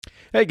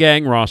Hey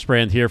gang, Ross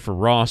Brand here for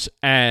Ross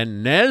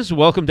and Nez.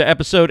 Welcome to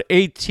episode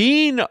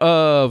 18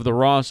 of the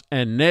Ross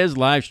and Nez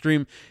live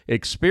stream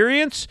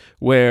experience,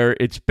 where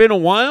it's been a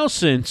while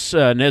since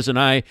Nez and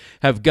I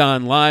have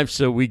gone live,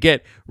 so we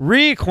get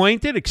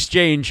reacquainted,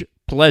 exchange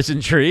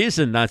pleasantries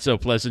and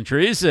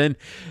not-so-pleasantries, and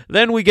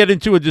then we get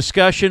into a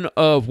discussion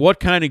of what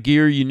kind of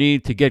gear you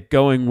need to get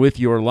going with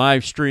your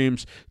live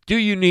streams. Do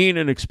you need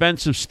an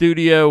expensive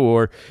studio,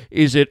 or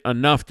is it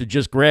enough to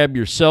just grab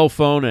your cell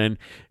phone? And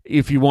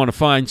if you want to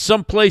find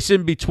some place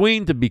in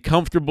between to be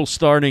comfortable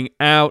starting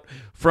out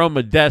from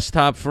a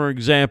desktop, for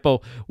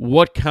example,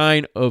 what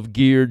kind of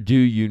gear do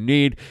you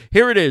need?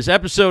 Here it is,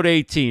 episode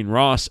 18,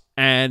 Ross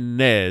and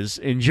Nez.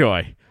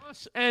 Enjoy.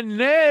 Ross and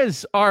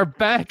Nez are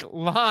back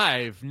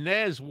live.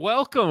 Nez,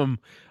 welcome.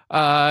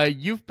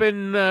 You've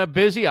been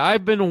busy.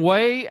 I've been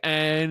away,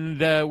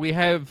 and we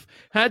have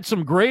had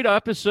some great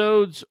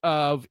episodes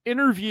of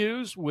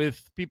interviews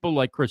with people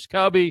like Chris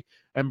Cubby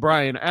and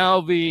Brian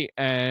Alvey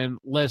and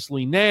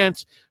Leslie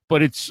Nance.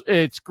 But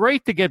it's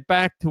great to get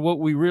back to what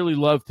we really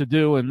love to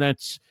do, and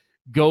that's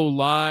go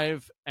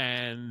live.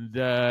 And,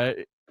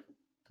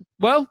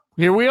 well,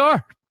 here we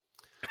are.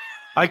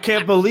 I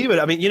can't believe it.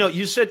 I mean,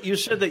 you said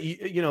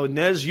that,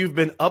 Nez, you've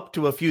been up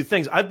to a few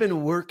things. I've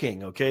been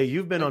working, okay?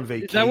 You've been on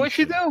vacation. Is that what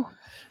you do?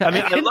 I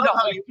mean, I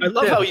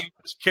love how you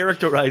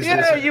characterize this.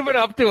 Yeah, you've been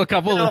up to a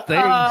couple of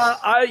things.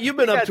 You've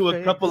been up to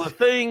a couple of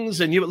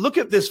things, and you look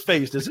at this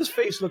face. Does this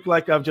face look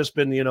like I've just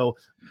been,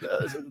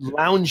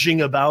 lounging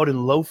about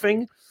and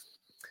loafing?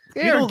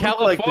 Here in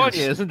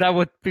California, isn't that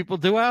what people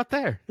do out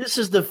there? This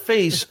is the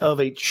face of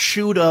a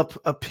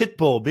pit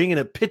bull, being in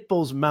a pit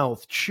bull's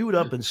mouth, chewed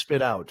up and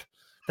spit out.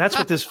 That's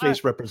what this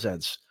face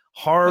represents.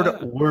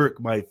 Hard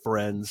work, my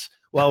friends.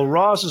 While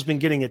Ross has been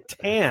getting a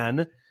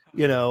tan,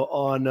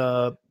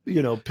 on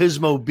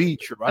Pismo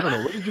Beach, or I don't know,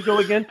 where did you go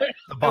again?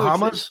 The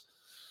Bahamas?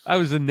 I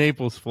was in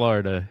Naples,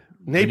 Florida.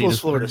 Naples,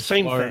 Florida.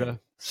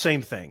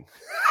 Same thing.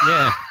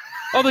 Yeah.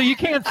 Although you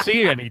can't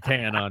see any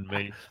tan on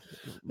me.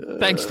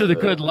 Thanks to the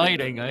good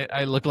lighting,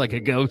 I look like a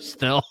ghost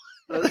still.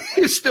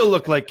 You still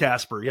look like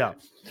Casper, yeah.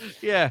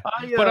 Yeah,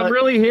 but I'm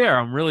really here.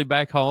 I'm really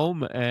back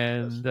home,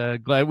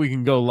 and glad we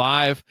can go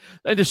live.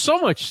 And there's so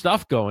much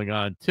stuff going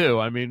on, too.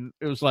 I mean,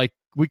 it was like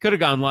we could have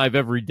gone live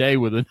every day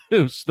with a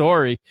new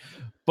story.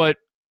 But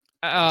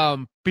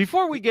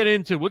before we'll get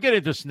into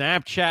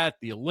Snapchat,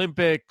 the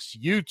Olympics,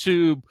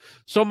 YouTube,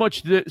 so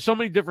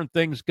many different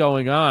things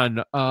going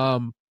on.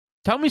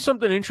 Tell me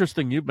something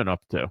interesting you've been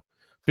up to.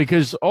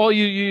 Because all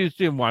you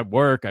do, I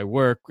work.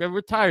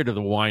 We're tired of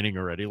the whining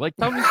already. Like,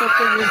 tell me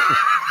something interesting.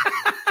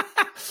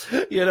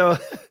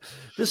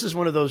 This is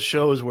one of those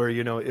shows where,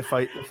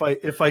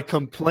 if I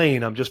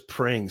complain, I'm just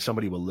praying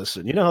somebody will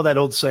listen. You know how that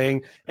old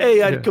saying,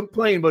 hey, I'd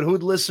complain, but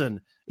who'd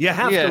listen? You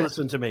have to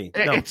listen to me.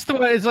 No. It's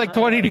like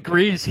 20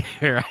 degrees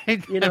here.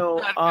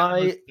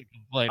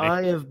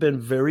 I have been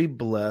very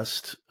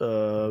blessed,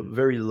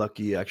 very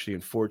lucky, actually,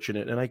 and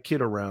fortunate. And I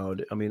kid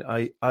around. I mean,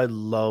 I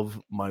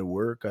love my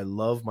work. I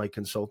love my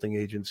consulting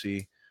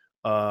agency.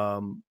 I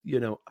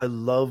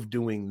love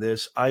doing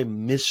this. I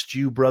missed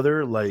you,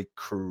 brother, like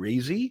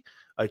crazy.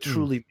 I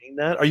truly mean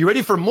that. Are you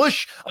ready for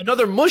mush?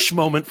 Another mush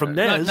moment from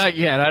Nez? Not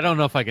yet. I don't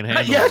know if I can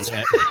handle it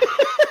yet.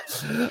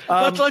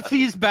 Let's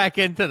ease back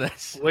into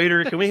this.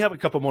 Waiter, can we have a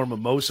couple more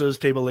mimosas,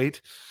 table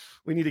 8?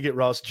 We need to get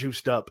Ross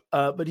juiced up.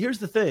 But here's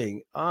the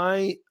thing.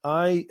 I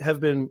have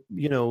been,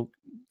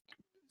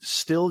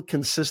 still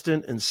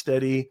consistent and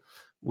steady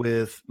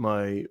with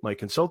my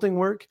consulting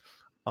work,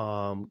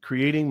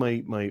 creating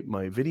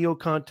my video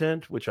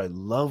content, which I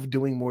love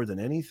doing more than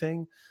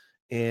anything.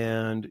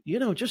 And,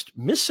 just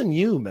missing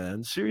you,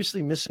 man.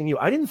 Seriously missing you.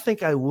 I didn't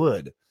think I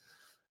would.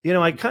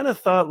 I kind of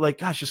thought, like,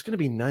 gosh, it's going to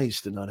be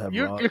nice to not have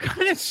Ross. You're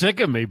kind of sick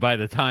of me by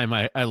the time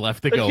I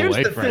left to go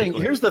away, frankly.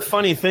 Here's the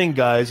funny thing,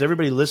 guys,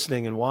 everybody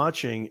listening and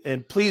watching,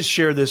 and please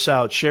share this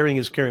out. Sharing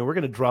is caring. We're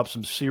going to drop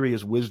some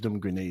serious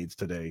wisdom grenades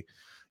today.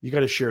 You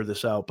got to share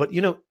this out. But,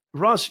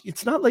 Ross,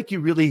 it's not like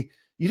you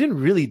didn't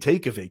really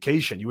take a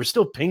vacation. You were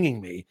still pinging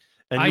me.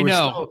 And I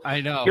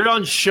know. You're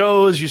on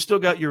shows. You still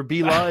got your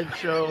Be Live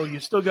show.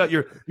 You still got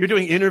you're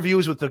doing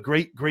interviews with the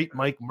great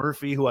Mike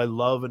Murphy, who I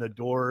love and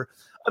adore.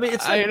 I mean,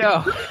 I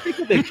know. Take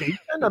a vacation.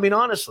 I mean,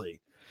 honestly,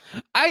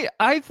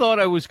 I thought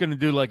I was going to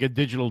do like a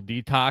digital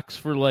detox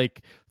for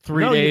like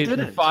 3 days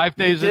and 5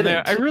 days in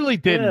there. I really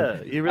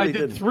didn't. Yeah, you really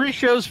did 3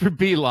 shows for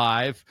Be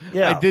Live.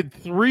 Yeah. I did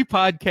 3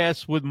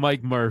 podcasts with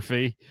Mike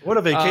Murphy. What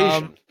a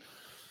vacation.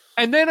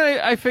 And then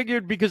I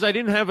figured, because I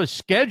didn't have a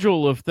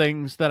schedule of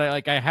things that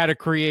I had to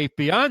create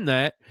beyond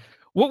that,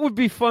 what would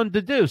be fun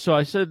to do? So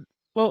I said,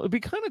 well, it'd be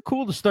kind of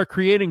cool to start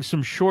creating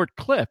some short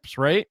clips,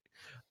 right?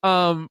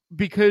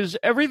 Because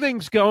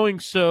everything's going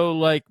so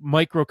like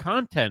micro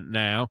content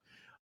now.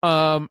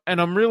 And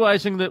I'm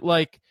realizing that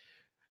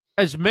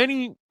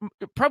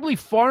probably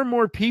far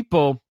more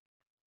people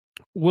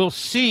will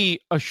see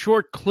a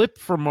short clip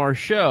from our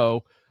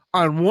show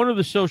on one of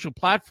the social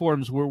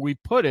platforms where we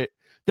put it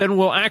than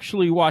will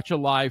actually watch a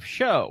live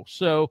show.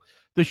 So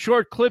the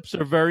short clips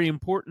are very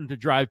important to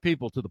drive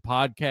people to the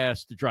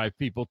podcast, to drive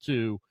people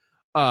to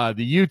the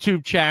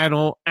YouTube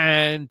channel,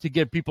 and to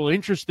get people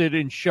interested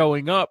in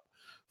showing up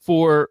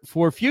for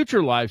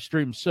future live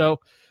streams. So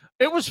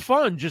it was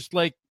fun, just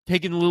like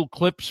taking little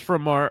clips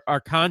from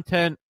our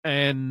content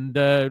and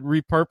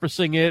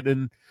repurposing it.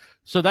 And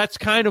so that's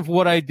kind of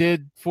what I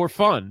did for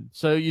fun.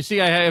 So you see,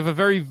 I have a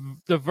very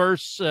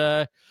diverse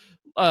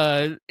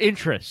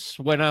interests.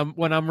 When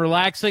I'm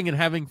relaxing and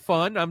having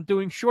fun, I'm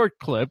doing short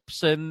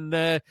clips, and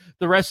the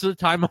rest of the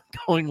time I'm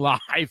going live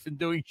and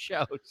doing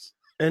shows.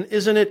 And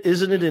isn't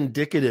it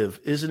indicative?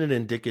 Isn't it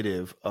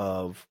indicative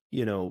of,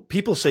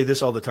 people say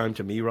this all the time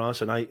to me,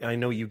 Ross, and I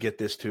know you get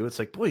this too. It's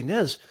like, boy,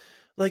 Nez,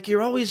 like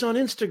you're always on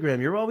Instagram,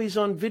 you're always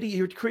on video,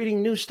 you're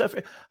creating new stuff.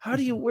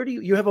 Where do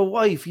you have a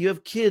wife, you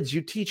have kids,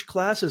 you teach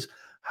classes.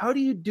 How do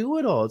you do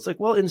it all? It's like,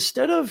 well,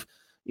 instead of,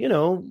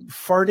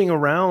 farting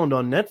around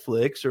on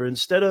Netflix, or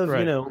instead of,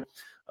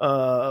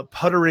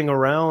 puttering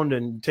around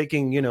and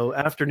taking,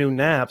 afternoon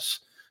naps,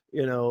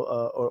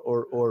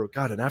 or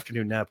God, an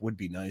afternoon nap would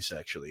be nice,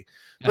 actually.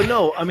 But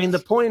no, I mean, the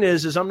point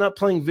is I'm not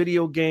playing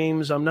video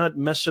games. I'm not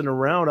messing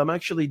around. I'm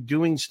actually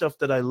doing stuff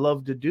that I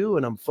love to do.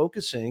 And I'm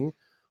focusing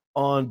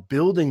on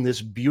building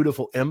this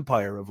beautiful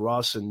empire of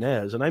Ross and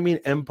Nez. And I mean,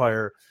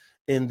 empire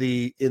in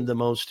the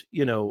most,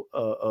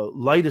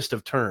 lightest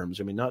of terms.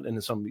 I mean, not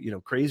in some,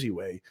 crazy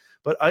way,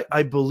 but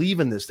I believe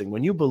in this thing.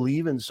 When you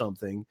believe in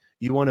something,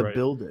 you want to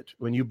build it.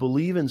 When you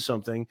believe in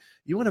something,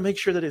 you want to make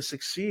sure that it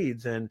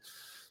succeeds. And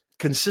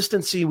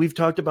consistency, we've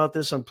talked about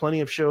this on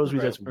plenty of shows.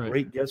 We've had some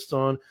great guests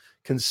on.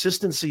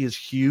 Consistency is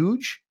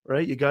huge,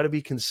 right? You got to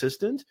be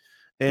consistent.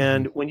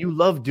 And when you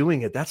love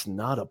doing it, that's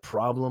not a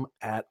problem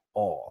at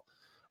all.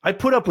 I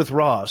put up with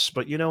Ross,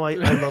 but I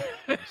love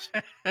this.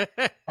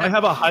 I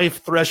have a high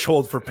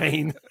threshold for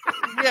pain.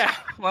 Yeah,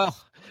 well,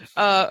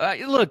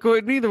 look,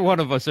 neither one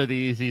of us are the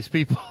easiest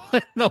people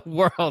in the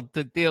world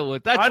to deal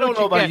with. I don't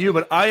know about you,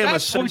 but I am a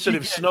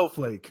sensitive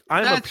snowflake.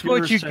 I'm a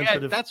pure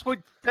sensitive.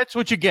 That's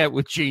what you get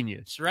with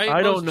genius, right?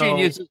 I don't know.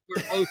 Geniuses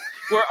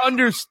were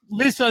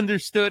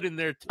misunderstood in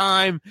their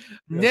time.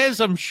 Yes. Nez,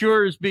 I'm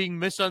sure, is being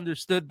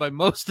misunderstood by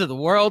most of the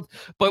world.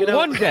 But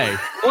one day,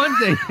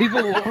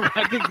 people will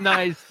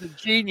recognize the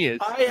genius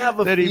I have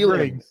a that he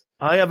brings.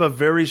 I have a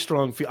very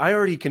strong feel. I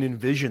already can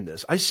envision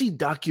this. I see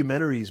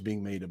documentaries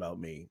being made about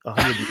me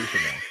 100 years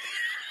from now.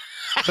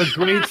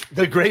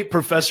 The great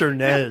Professor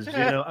Nez.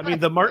 I mean,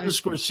 the Martin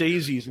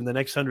Scorsese's in the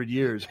next 100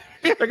 years,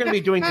 they're going to be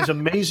doing this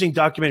amazing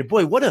documentary.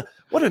 Boy, what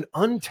an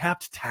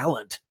untapped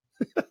talent.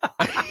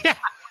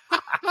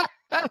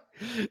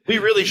 We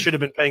really should have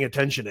been paying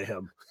attention to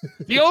him.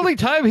 The only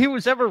time he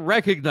was ever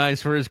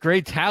recognized for his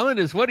great talent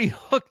is when he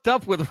hooked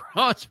up with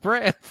Ross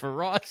Brand for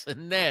Ross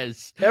and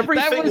Nez. That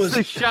was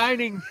the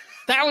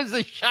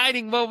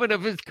shining moment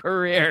of his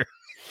career.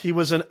 He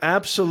was an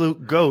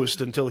absolute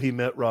ghost until he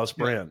met Ross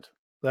Brand.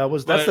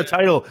 That's the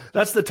title.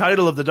 That's the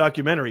title of the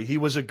documentary. He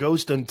was a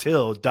ghost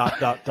until ...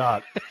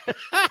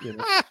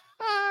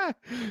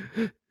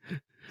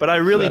 But I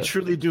really,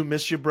 truly do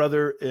miss you,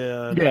 brother.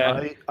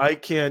 And I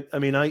can't. I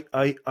mean,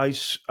 I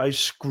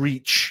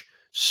screech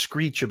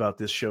about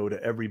this show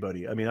to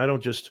everybody. I mean, I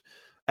don't just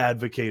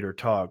advocate or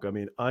talk. I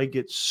mean, I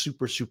get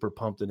super, super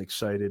pumped and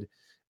excited.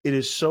 It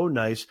is so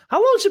nice. How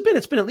long has it been?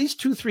 It's been at least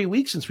 2-3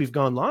 weeks since we've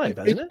gone live,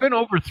 hasn't it? It's been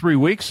over 3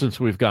 weeks since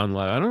we've gone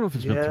live. I don't know if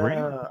it's been 3.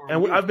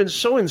 And I've been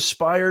so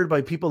inspired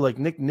by people like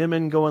Nick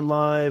Nimmin going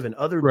live and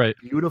other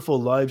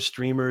beautiful live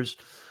streamers.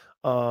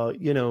 We're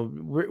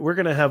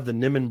going to have the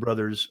Nimmin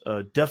brothers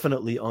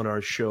definitely on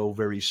our show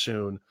very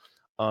soon.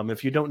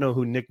 If you don't know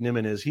who Nick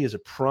Nimmin is, he is a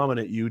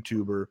prominent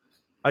YouTuber.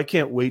 I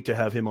can't wait to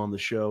have him on the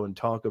show and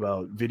talk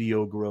about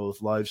video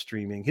growth, live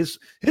streaming.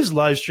 His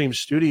live stream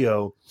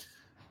studio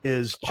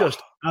is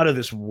just out of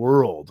this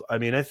world. I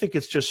mean, I think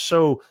it's just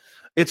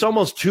it's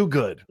almost too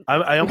good.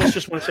 I almost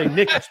just want to say,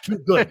 Nick, it's too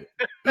good.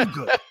 Too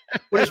good.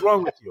 What is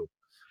wrong with you?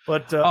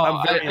 But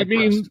I'm very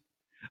impressed.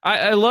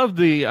 I love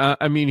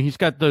he's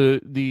got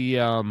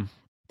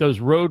those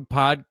Rode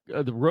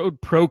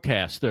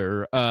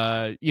Procaster,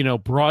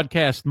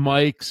 broadcast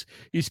mics.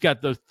 He's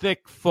got the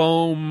thick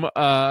foam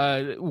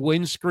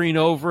windscreen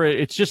over it.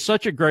 It's just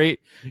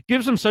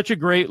gives them such a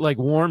great like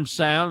warm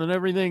sound and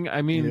everything.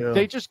 I mean,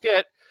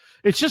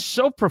 it's just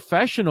so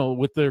professional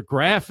with their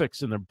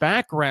graphics and their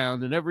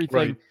background and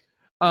everything.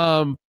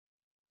 Right.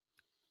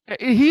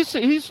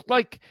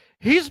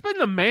 He's been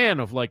the man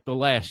of like the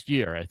last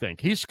year. I think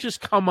he's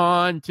just come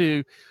on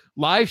to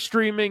live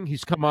streaming.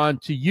 He's come on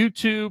to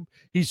YouTube.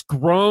 He's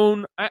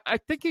grown. I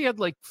think he had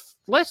like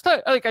last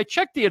time, like I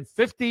checked, he had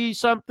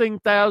 50-something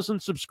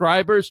thousand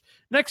subscribers.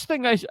 Next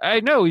thing I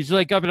know, he's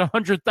like up at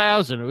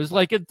 100,000. It was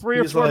like in 3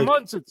 or 4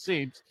 months, it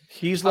seems.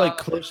 He's like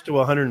close to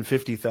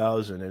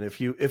 150,000. And if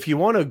you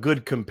want a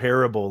good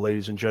comparable,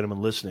 ladies and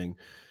gentlemen listening,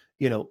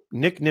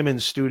 Nick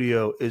Nimmin's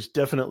studio is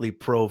definitely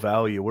pro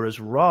value, whereas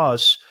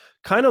Ross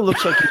kind of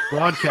looks like he's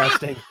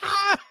broadcasting.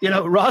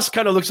 Ross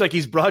kind of looks like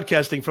he's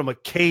broadcasting from a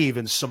cave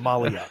in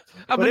Somalia.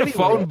 I'm in a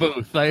phone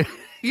booth.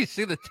 You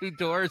see the 2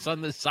 doors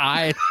on the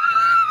side.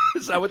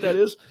 Is that what that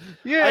is?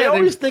 Yeah, I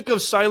always think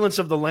of Silence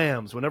of the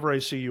Lambs whenever I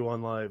see you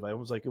on live. I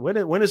was like,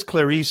 when is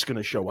Clarice going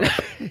to show up?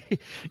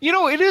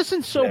 it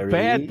isn't so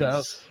bad though.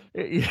 Clarice?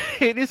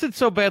 It isn't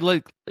so bad.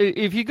 Like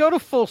if you go to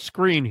full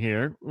screen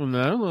here, let me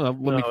No,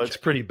 it's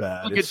pretty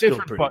bad. look It's at still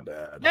different pretty parts.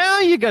 bad.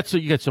 Yeah, you got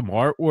some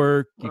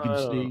artwork. You can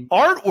see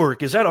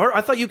Artwork. Is that art?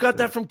 I thought you got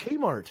that from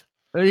Kmart.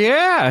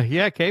 Yeah,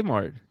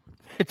 Kmart.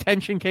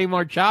 Attention,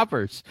 Kmart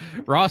shoppers.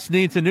 Ross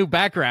needs a new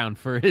background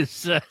for his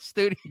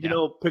studio. You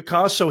know,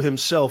 Picasso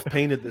himself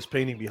painted this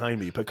painting behind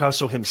me.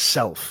 Picasso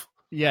himself.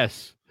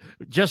 Yes,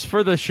 just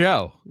for the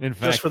show. In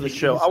fact, just for the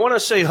show. I want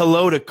to say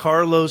hello to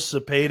Carlos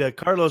Cepeda.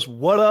 Carlos,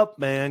 what up,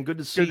 man? Good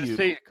to see you. Good to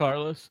see you,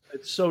 Carlos.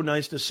 It's so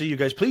nice to see you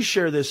guys. Please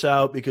share this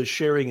out because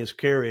sharing is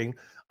caring.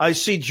 I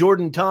see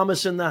Jordan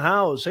Thomas in the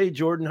house. Hey,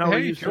 Jordan, how are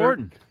you,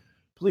 Jordan? Sir?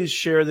 Please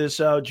share this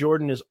out.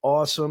 Jordan is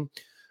awesome.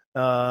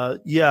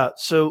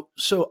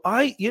 So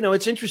I,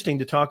 it's interesting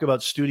to talk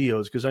about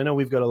studios because I know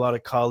we've got a lot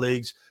of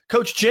colleagues.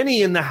 Coach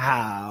Jenny in the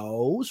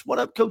house. What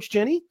up, Coach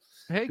Jenny?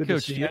 Hey, Good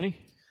Coach Jenny.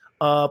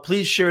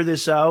 Please share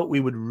this out. We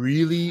would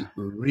really,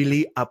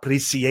 really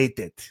appreciate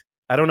it.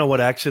 I don't know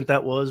what accent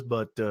that was,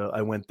 but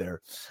I went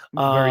there.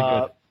 Very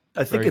good.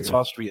 I think it's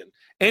Austrian.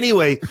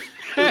 Anyway,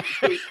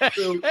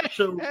 so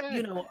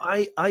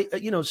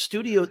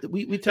studio.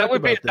 We talked that would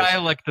about be a this.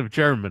 dialect of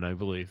German, I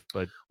believe.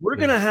 But we're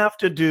gonna have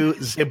to do.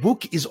 The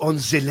book is on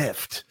the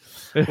left.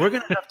 We're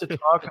gonna have to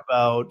talk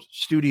about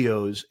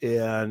studios,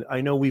 and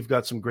I know we've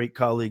got some great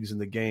colleagues in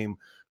the game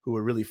who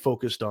are really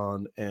focused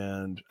on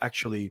and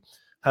actually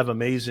have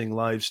amazing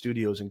live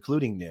studios,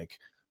 including Nick.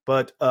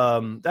 But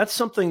that's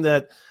something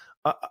that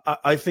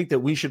I think that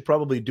we should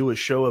probably do a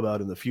show about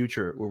in the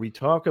future where we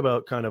talk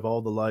about kind of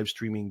all the live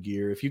streaming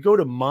gear. If you go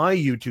to my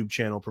YouTube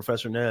channel,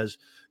 Professor Nez,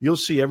 you'll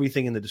see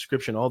everything in the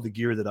description, all the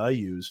gear that I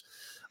use.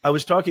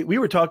 We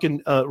were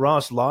talking,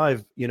 Ross,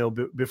 live,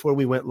 before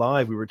we went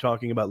live, we were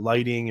talking about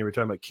lighting and we were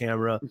talking about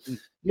camera.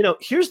 Mm-hmm.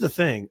 Here's the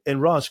thing,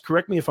 and Ross,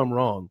 correct me if I'm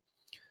wrong.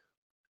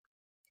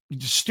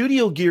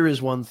 Studio gear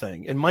is one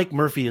thing, and Mike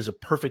Murphy is a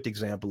perfect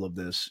example of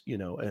this,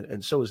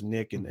 and so is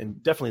Nick,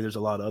 and definitely there's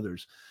a lot of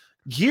others.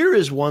 Gear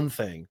is one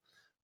thing,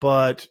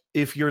 but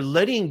if you're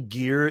letting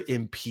gear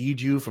impede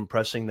you from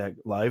pressing that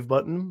live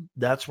button,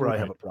 that's where I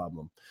have a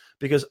problem.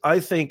 Because I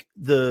think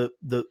the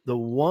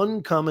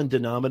one common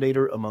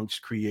denominator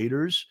amongst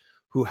creators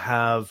who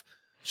have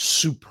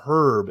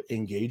superb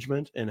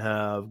engagement and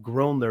have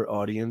grown their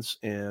audience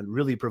and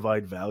really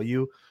provide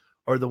value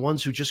are the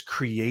ones who just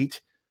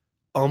create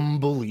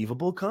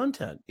unbelievable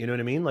content. You know what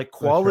I mean? Like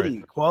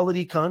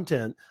quality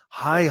content,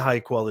 high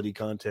quality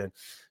content.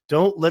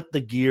 Don't let the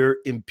gear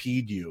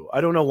impede you. I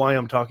don't know why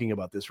I'm talking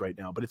about this right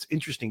now, but it's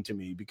interesting to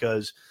me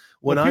because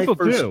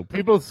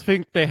people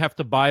think they have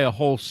to buy a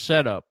whole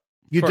setup.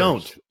 You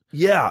don't.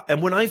 Yeah.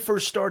 And when I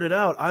first started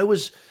out, I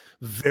was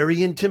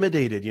very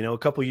intimidated. A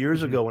couple of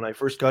years ago when I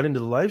first got into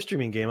the live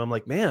streaming game, I'm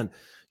like, man,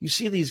 you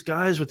see these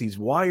guys with these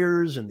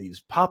wires and these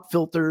pop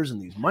filters and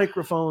these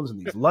microphones and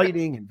these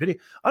lighting and video.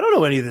 I don't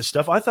know any of this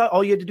stuff. I thought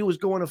all you had to do was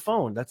go on a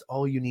phone. That's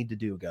all you need to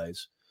do,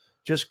 guys.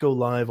 Just go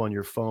live on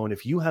your phone.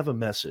 If you have a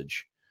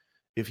message,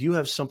 if you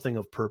have something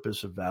of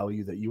purpose, of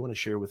value that you want to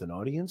share with an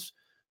audience,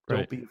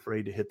 don't be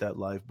afraid to hit that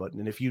live button.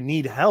 And if you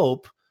need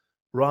help,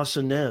 Ross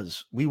and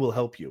Nez, we will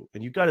help you.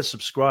 And you've got to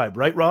subscribe,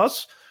 right,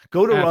 Ross?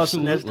 Go to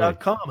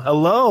rossandnez.com.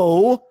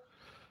 Hello.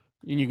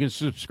 And you can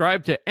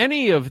subscribe to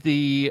any of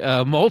the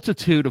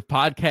multitude of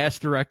podcast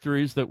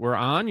directories that we're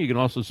on. You can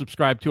also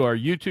subscribe to our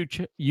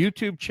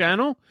YouTube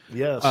channel.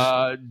 Yes.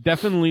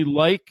 Definitely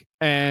like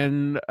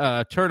and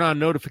turn on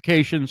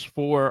notifications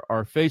for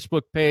our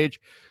Facebook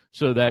page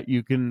so that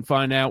you can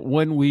find out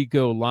when we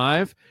go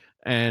live.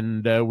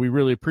 And we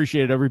really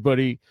appreciate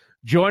everybody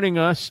joining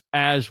us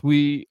as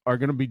we are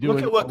going to be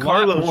doing a lot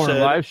more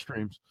live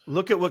streams.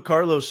 Look at what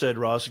Carlos said,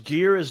 Ross.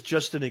 Gear is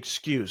just an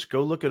excuse.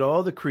 Go look at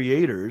all the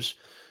creators.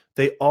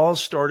 They all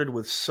started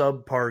with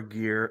subpar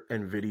gear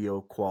and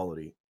video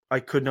quality. I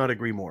could not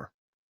agree more.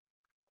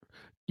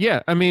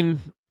 Yeah, I mean,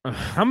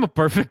 I'm a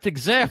perfect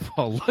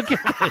example. Look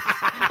at this.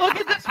 Look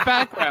at this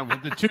background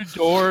with the two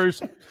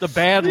doors, the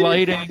bad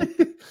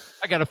lighting.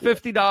 I got a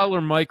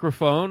 $50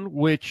 microphone,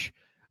 which,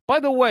 by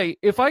the way,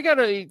 if I got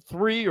a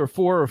 $300 or $400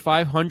 or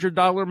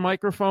 $500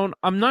 microphone,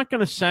 I'm not going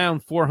to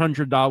sound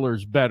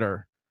 $400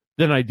 better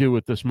than I do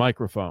with this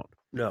microphone.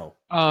 No.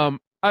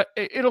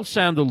 It'll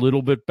sound a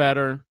little bit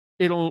better.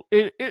 It'll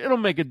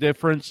make a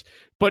difference,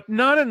 but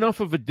not enough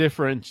of a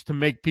difference to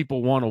make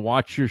people want to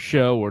watch your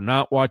show or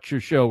not watch your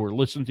show or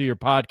listen to your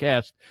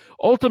podcast.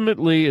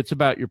 Ultimately, it's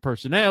about your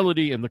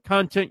personality and the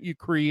content you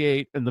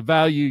create and the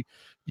value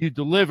you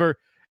deliver.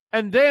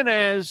 And then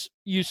as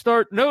you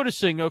start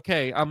noticing,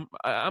 okay,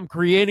 I'm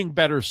creating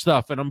better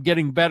stuff and I'm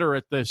getting better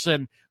at this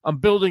and I'm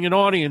building an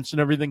audience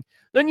and everything,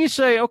 then you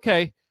say,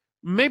 okay,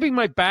 maybe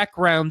my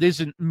background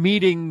isn't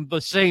meeting the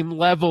same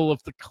level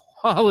of the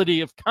quality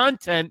of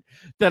content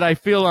that I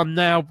feel I'm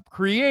now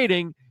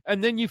creating.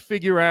 And then you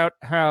figure out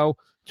how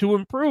to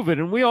improve it.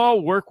 And we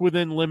all work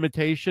within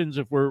limitations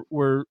if we're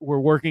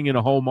working in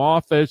a home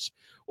office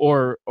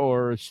or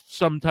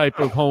some type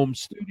of home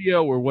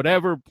studio or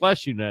whatever.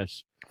 Bless you,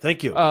 Ness.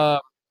 Thank you.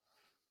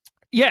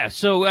 Yeah,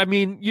 so I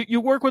mean, you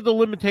work with the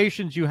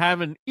limitations you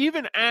have, and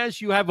even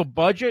as you have a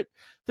budget,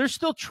 there's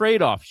still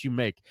trade-offs you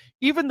make.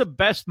 Even the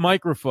best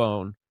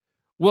microphone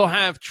will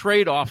have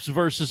trade-offs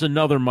versus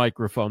another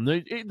microphone.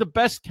 The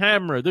best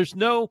camera, there's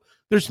no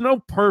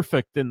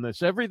perfect in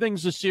this.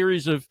 Everything's a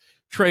series of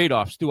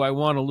trade-offs. Do I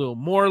want a little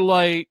more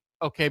light?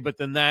 Okay, but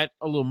then that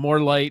a little more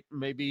light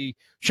maybe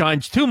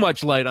shines too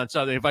much light on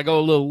something. If I go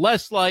a little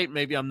less light,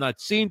 maybe I'm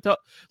not seeing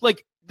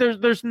like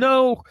there's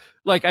no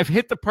like I've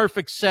hit the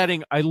perfect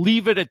setting. I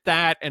leave it at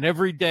that, and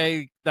every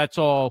day that's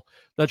all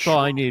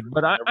I need.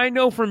 But I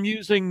know from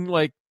using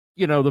like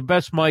the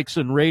best mics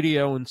and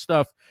radio and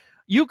stuff,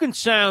 you can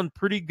sound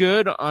pretty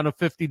good on a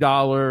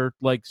 $50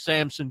 like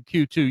Samson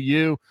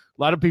Q2U. A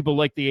lot of people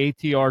like the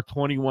ATR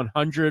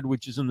 2100,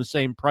 which is in the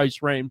same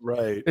price range.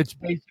 Right. It's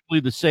basically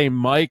the same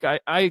mic.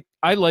 I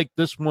like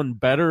this one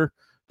better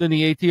than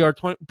the ATR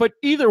 20, but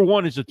either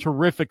one is a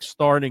terrific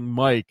starting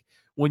mic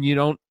when you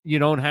don't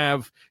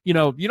have you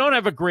don't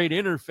have a great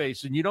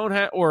interface and you don't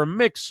have or a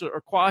mixer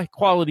or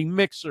quality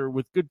mixer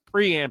with good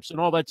preamps and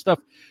all that stuff.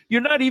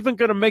 You're not even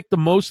going to make the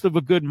most of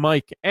a good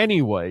mic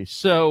anyway.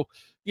 So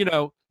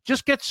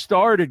just get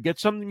started, get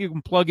something you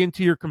can plug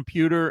into your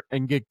computer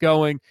and get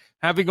going.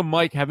 Having a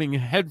mic, having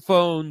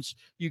headphones,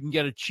 you can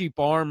get a cheap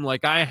arm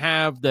like I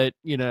have that,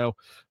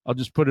 I'll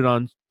just put it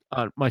on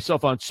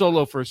myself on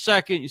solo for a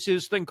second. You see,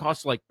 this thing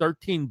costs like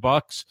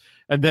 $13,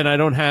 and then I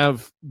don't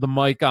have the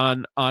mic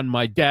on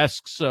my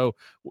desk. So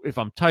if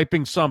I'm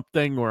typing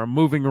something or I'm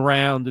moving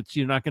around,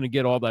 you're not going to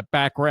get all that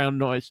background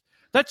noise.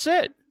 That's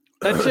it.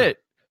 That's it.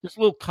 This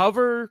little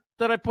cover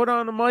that I put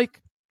on the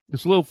mic,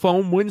 this little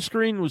foam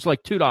windscreen was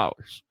like $2.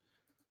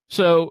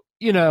 So,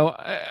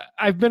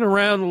 I've been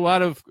around a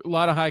lot of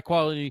high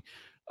quality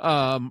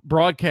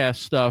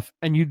broadcast stuff,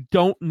 and you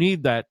don't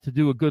need that to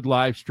do a good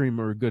live stream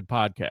or a good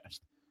podcast.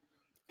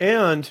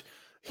 And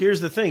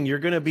here's the thing. You're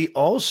going to be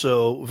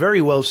also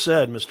very well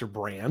said, Mr.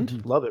 Brand.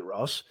 Mm-hmm. Love it,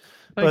 Ross.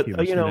 Thank you,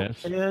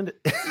 Mr. and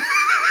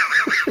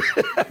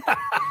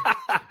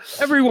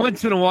every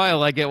once in a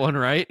while I get one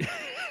right.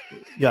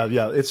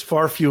 Yeah. It's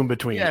far few in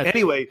between. Yes.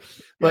 Anyway,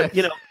 but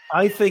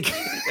I think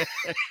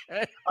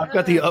I've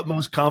got the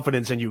utmost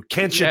confidence in you.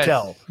 Can't you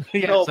tell?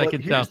 Yes, I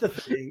can tell.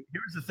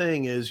 Here's the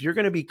thing is you're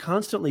going to be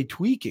constantly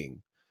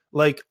tweaking.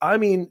 Like, I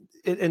mean,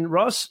 and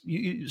Ross,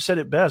 you said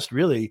it best,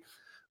 really.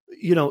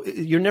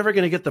 You're never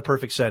going to get the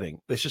perfect setting.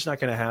 It's just not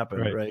going to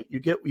happen, right? You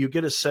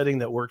get a setting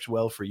that works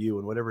well for you,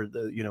 and whatever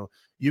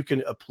you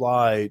can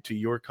apply to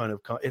your kind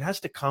of. It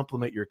has to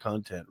complement your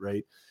content,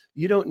 right?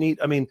 You don't need.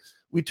 I mean,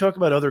 we talk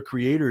about other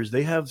creators.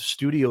 They have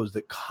studios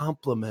that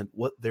complement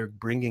what they're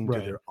bringing to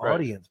their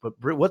audience, but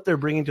what they're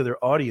bringing to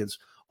their audience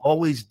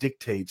always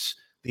dictates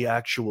the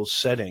actual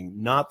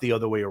setting, not the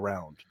other way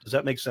around. Does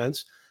that make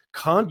sense?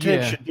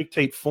 Content should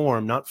dictate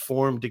form, not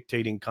form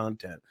dictating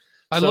content.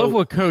 I love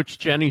what Coach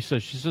Jenny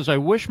says. She says, I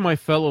wish my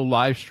fellow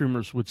live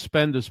streamers would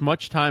spend as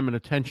much time and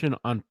attention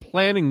on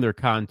planning their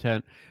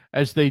content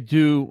as they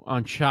do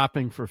on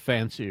shopping for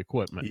fancy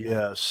equipment.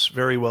 Yes,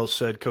 very well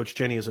said. Coach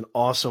Jenny is an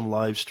awesome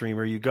live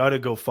streamer. You got to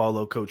go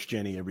follow Coach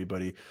Jenny,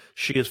 everybody.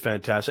 She is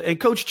fantastic. And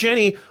Coach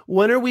Jenny,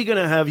 when are we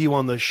going to have you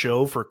on the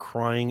show for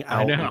crying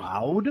out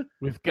loud?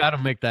 We've got to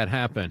make that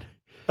happen.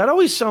 That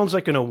always sounds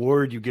like an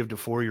award you give to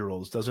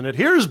 4-year-olds, doesn't it?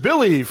 Here's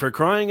Billy for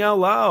crying out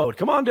loud.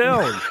 Come on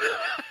down.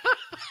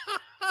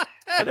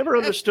 I never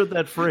understood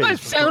that phrase. That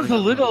sounds a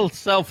little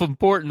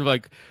self-important.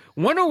 Like,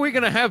 when are we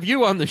going to have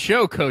you on the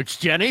show, Coach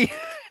Jenny?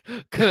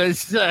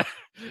 Because,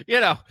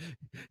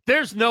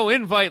 there's no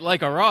invite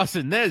like a Ross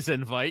and Nez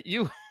invite.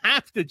 You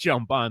have to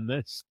jump on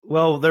this.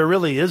 Well, there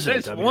really isn't.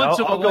 It's once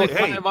in a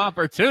lifetime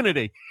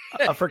opportunity.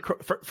 For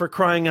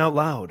crying out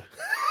loud.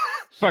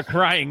 For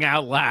crying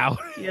out loud.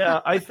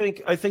 Yeah, I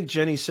think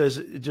Jenny says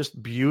it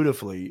just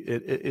beautifully.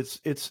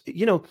 It's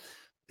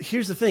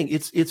here's the thing.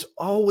 It's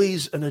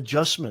always an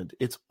adjustment.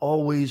 It's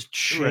always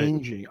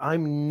changing. Right.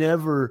 I'm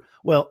never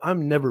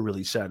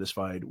really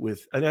satisfied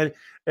with, and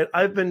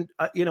I've been,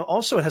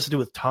 also it has to do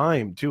with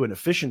time too and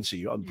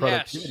efficiency on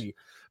productivity. Yes.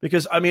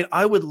 Because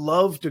I would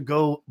love to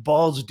go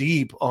balls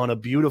deep on a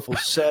beautiful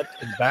set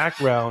and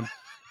background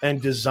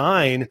and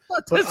design,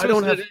 but I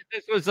don't have.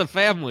 This was a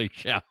family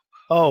show.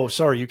 Oh,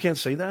 sorry. You can't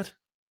say that?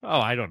 Oh,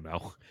 I don't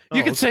know.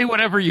 You can say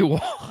whatever you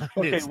want.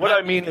 Okay, what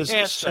I mean is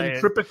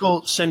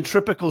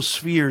centripetal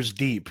spheres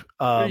deep.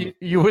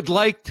 You would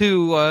like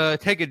to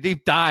take a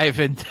deep dive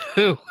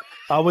into.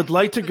 I would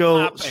like to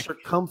go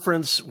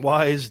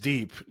circumference-wise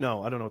deep.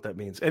 No, I don't know what that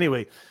means.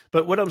 Anyway,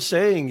 but what I'm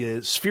saying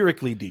is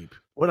spherically deep.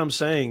 What I'm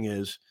saying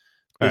is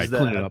that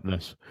clean it up,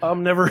 Ness.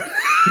 I'm never.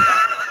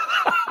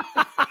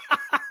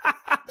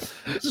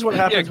 This is what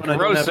happens when I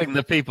don't have grossing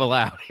the people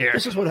out here.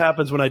 This is what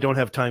happens when I don't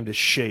have time to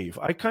shave.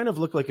 I kind of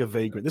look like a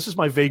vagrant. This is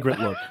my vagrant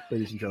look,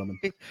 ladies and gentlemen.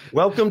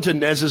 Welcome to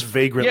Nez's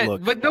vagrant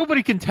look. But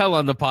nobody can tell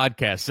on the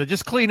podcast, so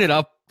just clean it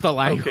up. The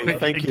language. Okay,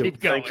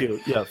 thank you.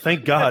 Yeah,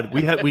 thank God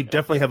we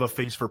definitely have a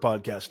face for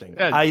podcasting.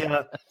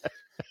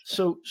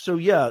 So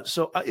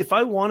if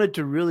I wanted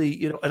to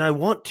really, and I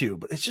want to,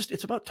 but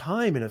it's about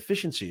time and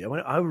efficiency.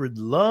 I would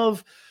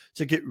love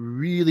to get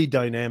really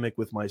dynamic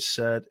with my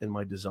set and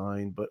my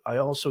design, but I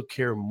also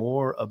care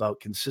more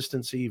about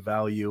consistency,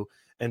 value,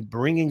 and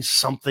bringing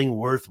something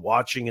worth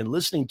watching and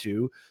listening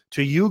to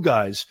you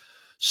guys,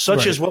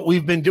 such as what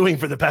we've been doing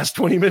for the past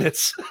 20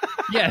 minutes.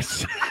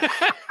 Yes.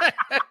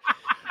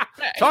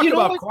 Talk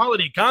about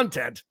quality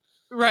content.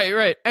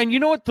 Right. And you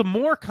know what? The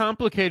more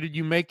complicated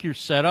you make your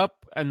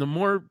setup and the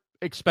more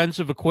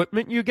expensive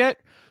equipment you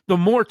get, the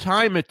more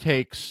time it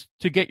takes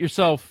to get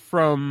yourself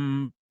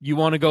from you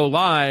want to go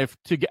live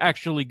to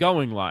actually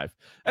going live.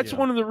 That's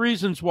one of the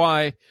reasons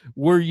why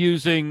we're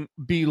using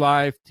Be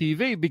Live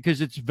TV,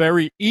 because it's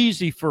very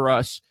easy for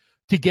us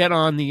to get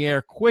on the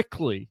air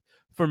quickly.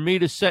 For me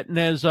to set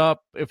Nez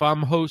up, if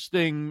I'm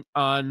hosting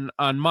on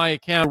my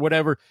account or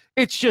whatever,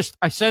 it's just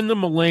I send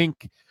them a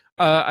link.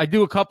 I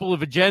do a couple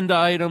of agenda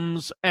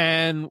items,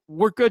 and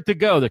we're good to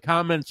go. The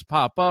comments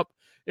pop up.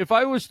 If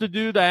I was to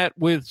do that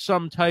with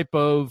some type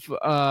of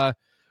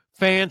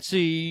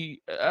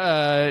fancy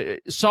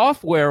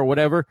software or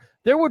whatever,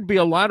 there would be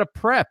a lot of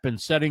prep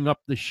and setting up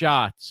the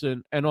shots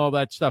and all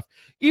that stuff.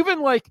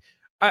 Even like,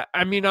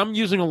 I mean, I'm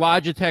using a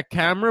Logitech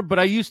camera, but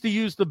I used to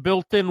use the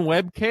built-in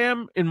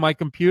webcam in my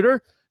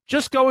computer.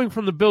 Just going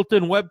from the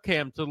built-in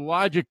webcam to the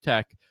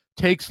Logitech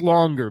takes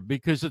longer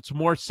because it's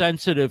more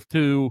sensitive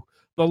to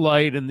the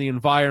light and the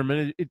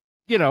environment. If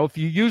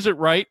you use it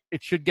right,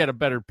 it should get a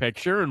better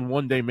picture. And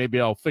one day maybe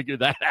I'll figure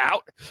that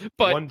out.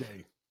 But one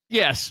day,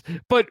 yes.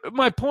 But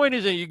my point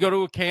is that you go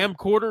to a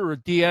camcorder or a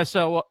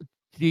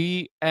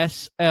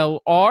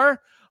DSLR,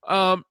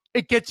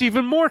 it gets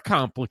even more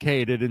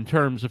complicated in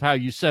terms of how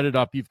you set it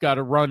up. You've got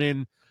to run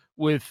in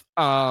with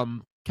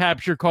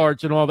capture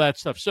cards and all that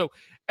stuff. So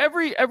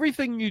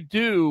everything you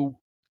do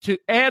to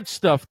add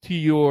stuff to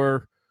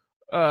your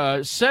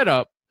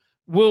setup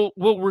will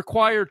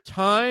require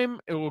time.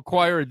 It will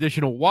require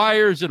additional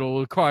wires.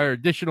 It'll require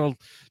additional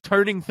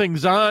turning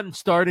things on,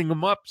 starting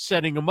them up,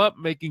 setting them up,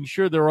 making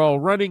sure they're all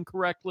running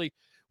correctly,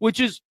 which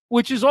is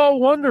all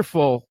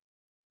wonderful.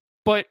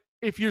 But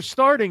if you're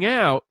starting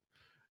out,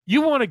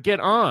 you want to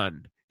get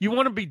on. You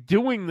want to be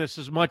doing this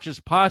as much as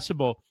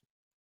possible,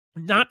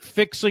 not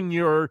fixing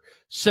your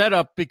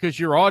setup because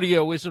your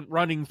audio isn't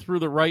running through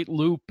the right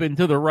loop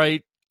into the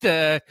right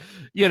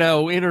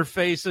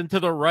interface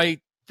into the right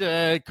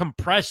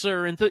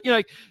compressor into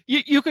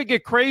you could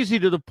get crazy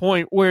to the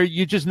point where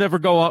you just never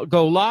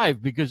go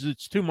live because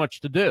it's too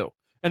much to do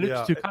and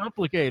it's too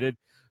complicated.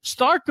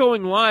 Start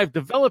going live,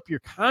 develop your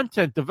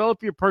content,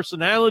 develop your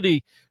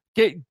personality,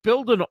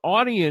 build an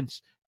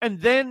audience,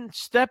 and then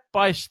step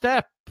by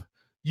step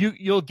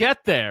you'll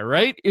get there,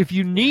 right? If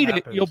you need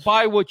it, you'll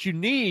buy what you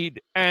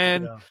need.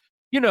 And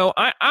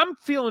I'm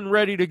feeling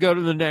ready to go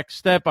to the next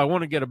step. I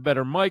want to get a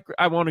better mic.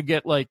 I want to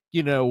get a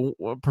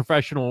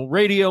professional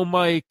radio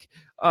mic.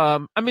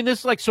 This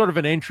is like sort of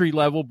an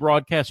entry-level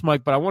broadcast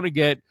mic, but I want to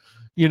get,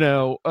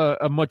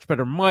 a much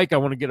better mic. I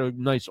want to get a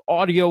nice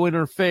audio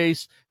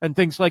interface and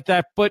things like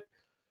that. But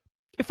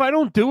if I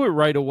don't do it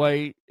right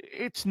away,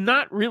 it's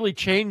not really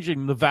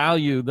changing the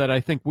value that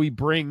I think we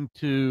bring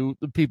to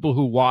the people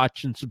who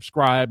watch and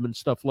subscribe and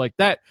stuff like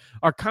that.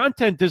 Our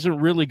content isn't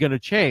really going to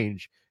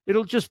change.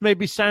 It'll just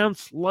maybe sound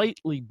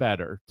slightly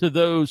better to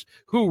those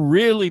who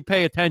really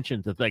pay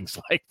attention to things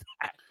like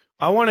that.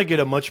 I want to get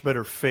a much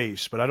better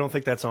face, but I don't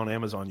think that's on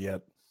Amazon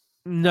yet.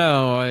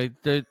 No,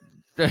 they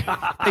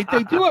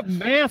do have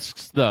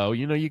masks, though.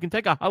 You can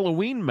take a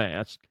Halloween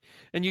mask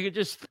and you could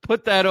just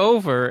put that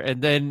over,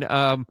 and then,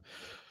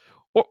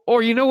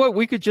 or you know what?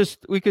 We could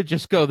just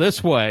go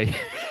this way,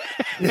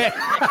 and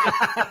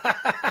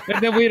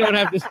then we don't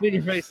have to see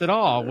your face at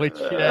all. Which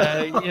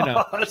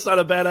that's not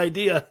a bad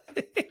idea.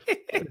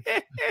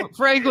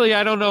 Frankly,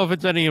 I don't know if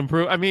it's any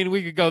improvement. I mean,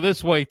 we could go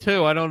this way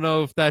too. I don't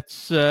know if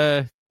that's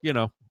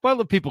well,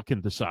 the people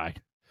can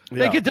decide.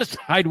 They can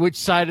decide which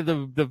side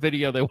of the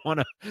video they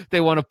want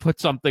to put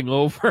something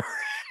over.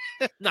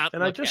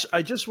 I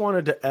just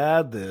wanted to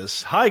add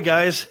this. Hi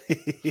guys.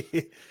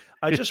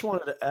 I just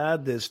wanted to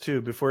add this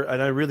too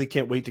and I really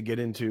can't wait to get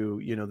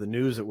into, the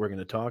news that we're going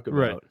to talk about.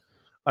 Right.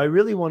 I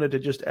really wanted to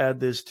just add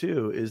this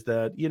too, is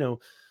that,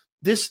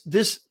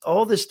 this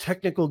all this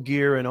technical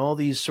gear and all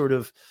these sort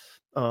of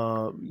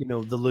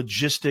the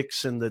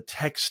logistics and the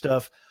tech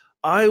stuff.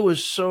 I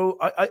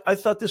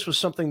thought this was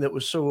something that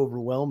was so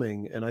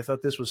overwhelming. And I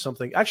thought this was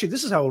something, actually,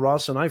 this is how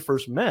Ross and I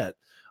first met.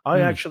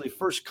 I actually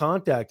first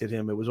contacted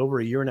him. It was over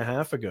a year and a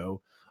half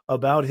ago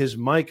about his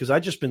mic. Cause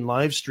I just been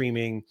live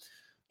streaming,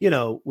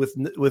 with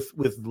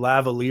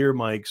lavalier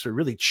mics or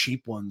really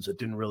cheap ones that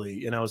didn't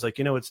really, and I was like,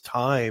 it's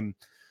time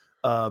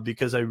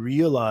because I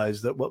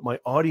realized that what my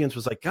audience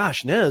was like,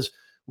 gosh, Nez,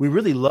 we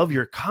really love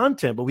your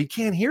content, but we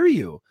can't hear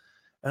you.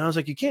 And I was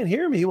like, you can't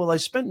hear me. Well, I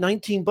spent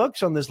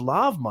 $19 on this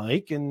lav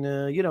mic, and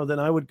then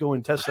I would go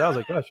and test it out. I was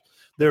like, gosh,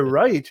 they're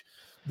right.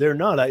 They're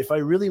not. If I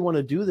really want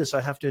to do this,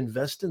 I have to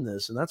invest in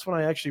this. And that's when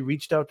I actually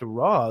reached out to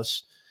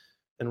Ross,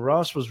 and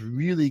Ross was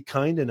really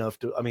kind enough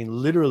to,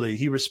 literally,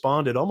 he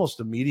responded almost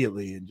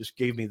immediately and just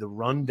gave me the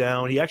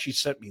rundown. He actually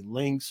sent me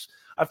links.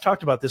 I've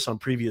talked about this on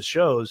previous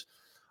shows.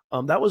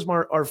 That was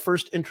our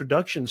first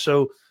introduction.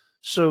 So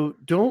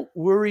don't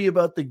worry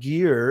about the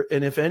gear.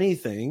 And if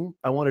anything,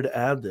 I wanted to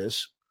add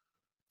this.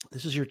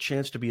 This is your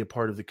chance to be a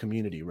part of the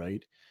community,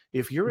 right?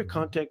 If you're a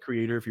content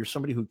creator, if you're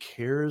somebody who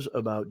cares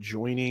about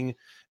joining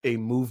a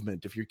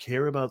movement, if you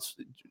care about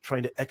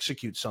trying to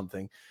execute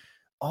something,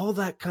 all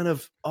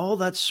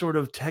that sort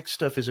of tech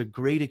stuff is a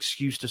great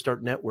excuse to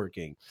start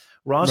networking.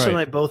 Ross and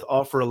I both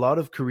offer a lot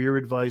of career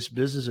advice,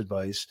 business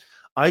advice.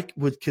 I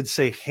could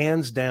say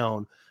hands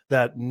down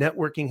that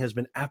networking has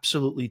been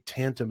absolutely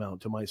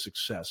tantamount to my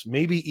success,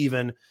 maybe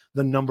even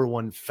the number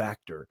one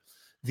factor.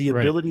 The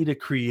ability to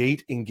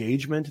create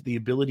engagement, the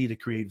ability to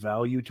create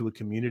value to a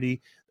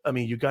community.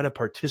 You got to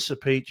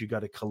participate, you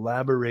got to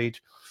collaborate,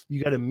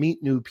 you got to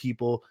meet new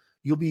people.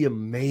 You'll be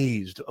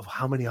amazed of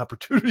how many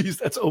opportunities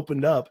that's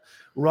opened up.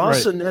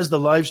 Ross and Nez, the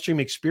live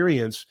stream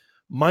experience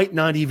might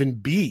not even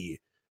be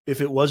if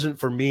it wasn't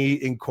for me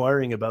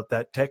inquiring about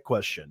that tech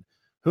question.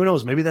 Who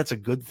knows? Maybe that's a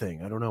good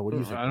thing. I don't know. What do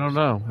you think? I don't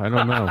know.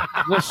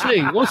 We'll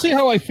see. We'll see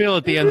how I feel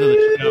at the end of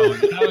the show.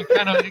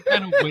 It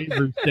kind of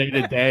wavers day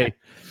to day.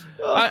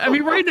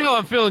 Right now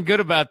I'm feeling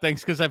good about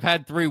things because I've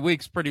had 3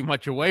 weeks pretty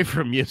much away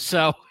from you,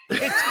 so it's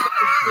good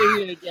to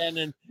see you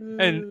again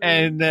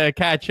and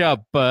catch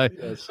up.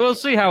 We'll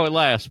see how it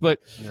lasts. But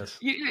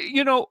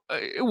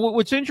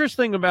what's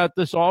interesting about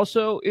this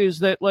also is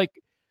that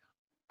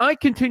I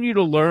continue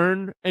to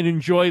learn and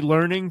enjoy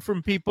learning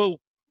from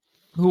people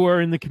who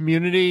are in the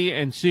community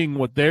and seeing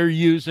what they're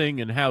using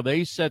and how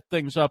they set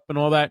things up and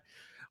all that.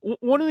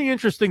 One of the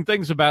interesting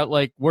things about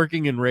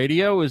working in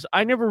radio is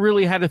I never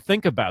really had to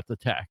think about the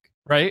tech,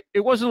 right? It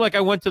wasn't like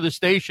I went to the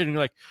station and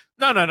you're like,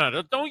 no,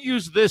 don't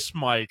use this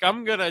mic.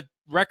 I'm going to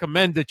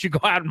recommend that you go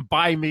out and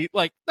buy me.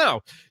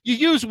 No, you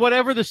use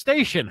whatever the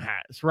station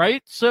has,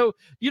 right? So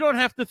you don't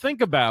have to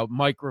think about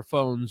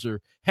microphones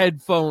or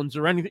headphones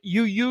or anything.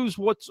 You use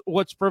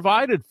what's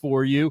provided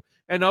for you,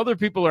 and other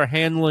people are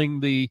handling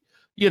the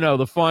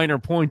finer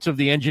points of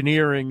the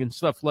engineering and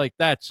stuff like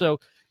that. So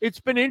it's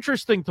been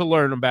interesting to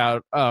learn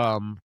about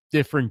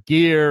different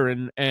gear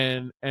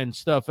and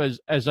stuff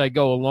as I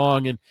go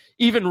along, and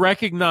even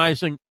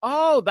recognizing,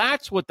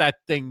 that's what that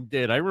thing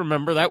did. I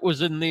remember that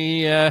was in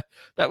the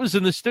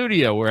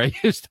studio where I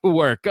used to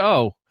work.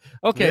 Oh,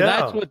 okay,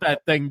 that's what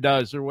that thing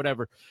does or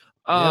whatever.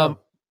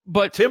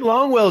 But Tim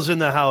Longwell's in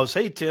the house.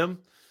 Hey, Tim.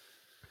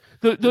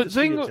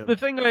 The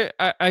thing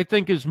I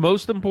think is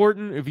most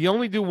important, if you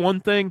only do one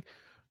thing,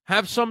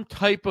 have some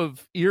type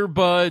of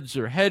earbuds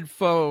or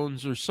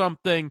headphones or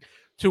something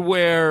to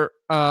where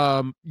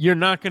you're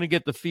not going to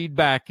get the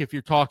feedback if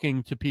you're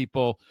talking to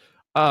people.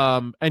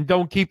 And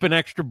don't keep an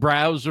extra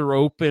browser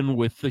open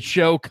with the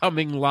show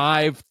coming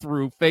live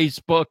through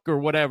Facebook or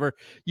whatever.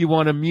 You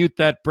want to mute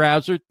that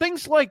browser.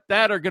 Things like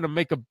that are going to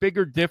make a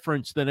bigger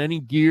difference than any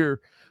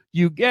gear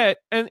you get.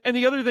 And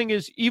the other thing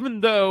is,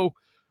 even though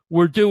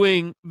we're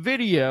doing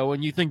video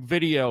and you think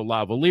video,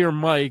 lavalier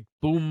mic,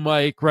 boom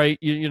mic, right?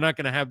 You're not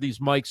going to have these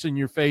mics in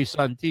your face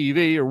on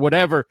TV or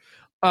whatever.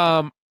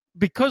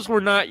 Because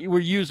we're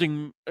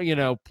using,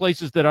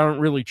 places that aren't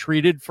really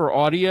treated for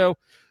audio.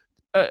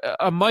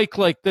 A mic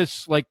like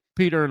this, like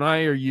Peter and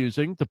I are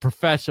using, the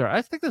Professor.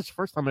 I think that's the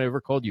first time I ever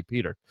called you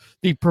Peter.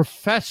 The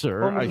Professor.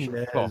 Call me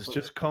Nez.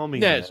 Just call me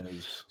Nez.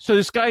 So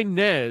this guy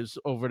Nez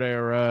over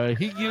there,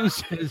 he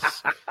uses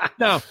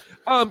now.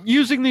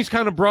 Using these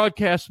kind of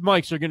broadcast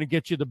mics are going to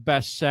get you the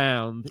best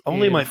sound.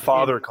 Only my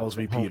father calls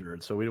me Peter,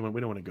 so we don't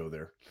want to go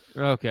there.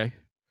 Okay,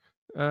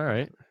 all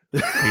right.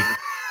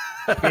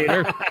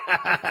 Peter.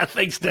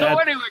 Thanks, Dad. So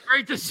anyway,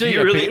 great to see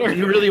you.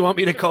 You really want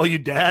me to call you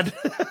Dad?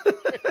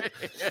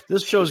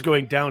 This show's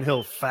going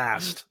downhill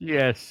fast.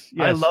 Yes.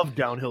 I love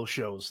downhill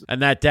shows.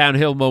 And that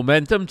downhill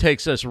momentum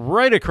takes us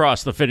right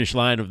across the finish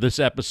line of this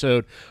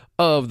episode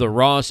of the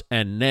Ross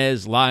and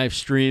Nez live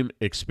stream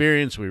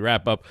experience. We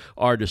wrap up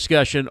our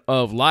discussion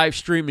of live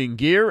streaming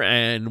gear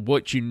and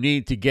what you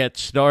need to get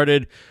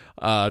started.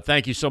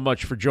 Thank you so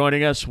much for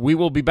joining us. We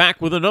will be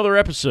back with another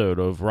episode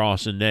of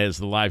Ross and Nez,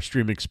 the live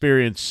stream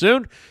experience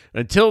soon.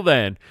 Until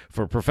then,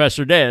 for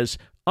Professor Nez,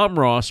 I'm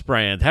Ross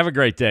Brand. Have a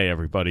great day,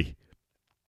 everybody.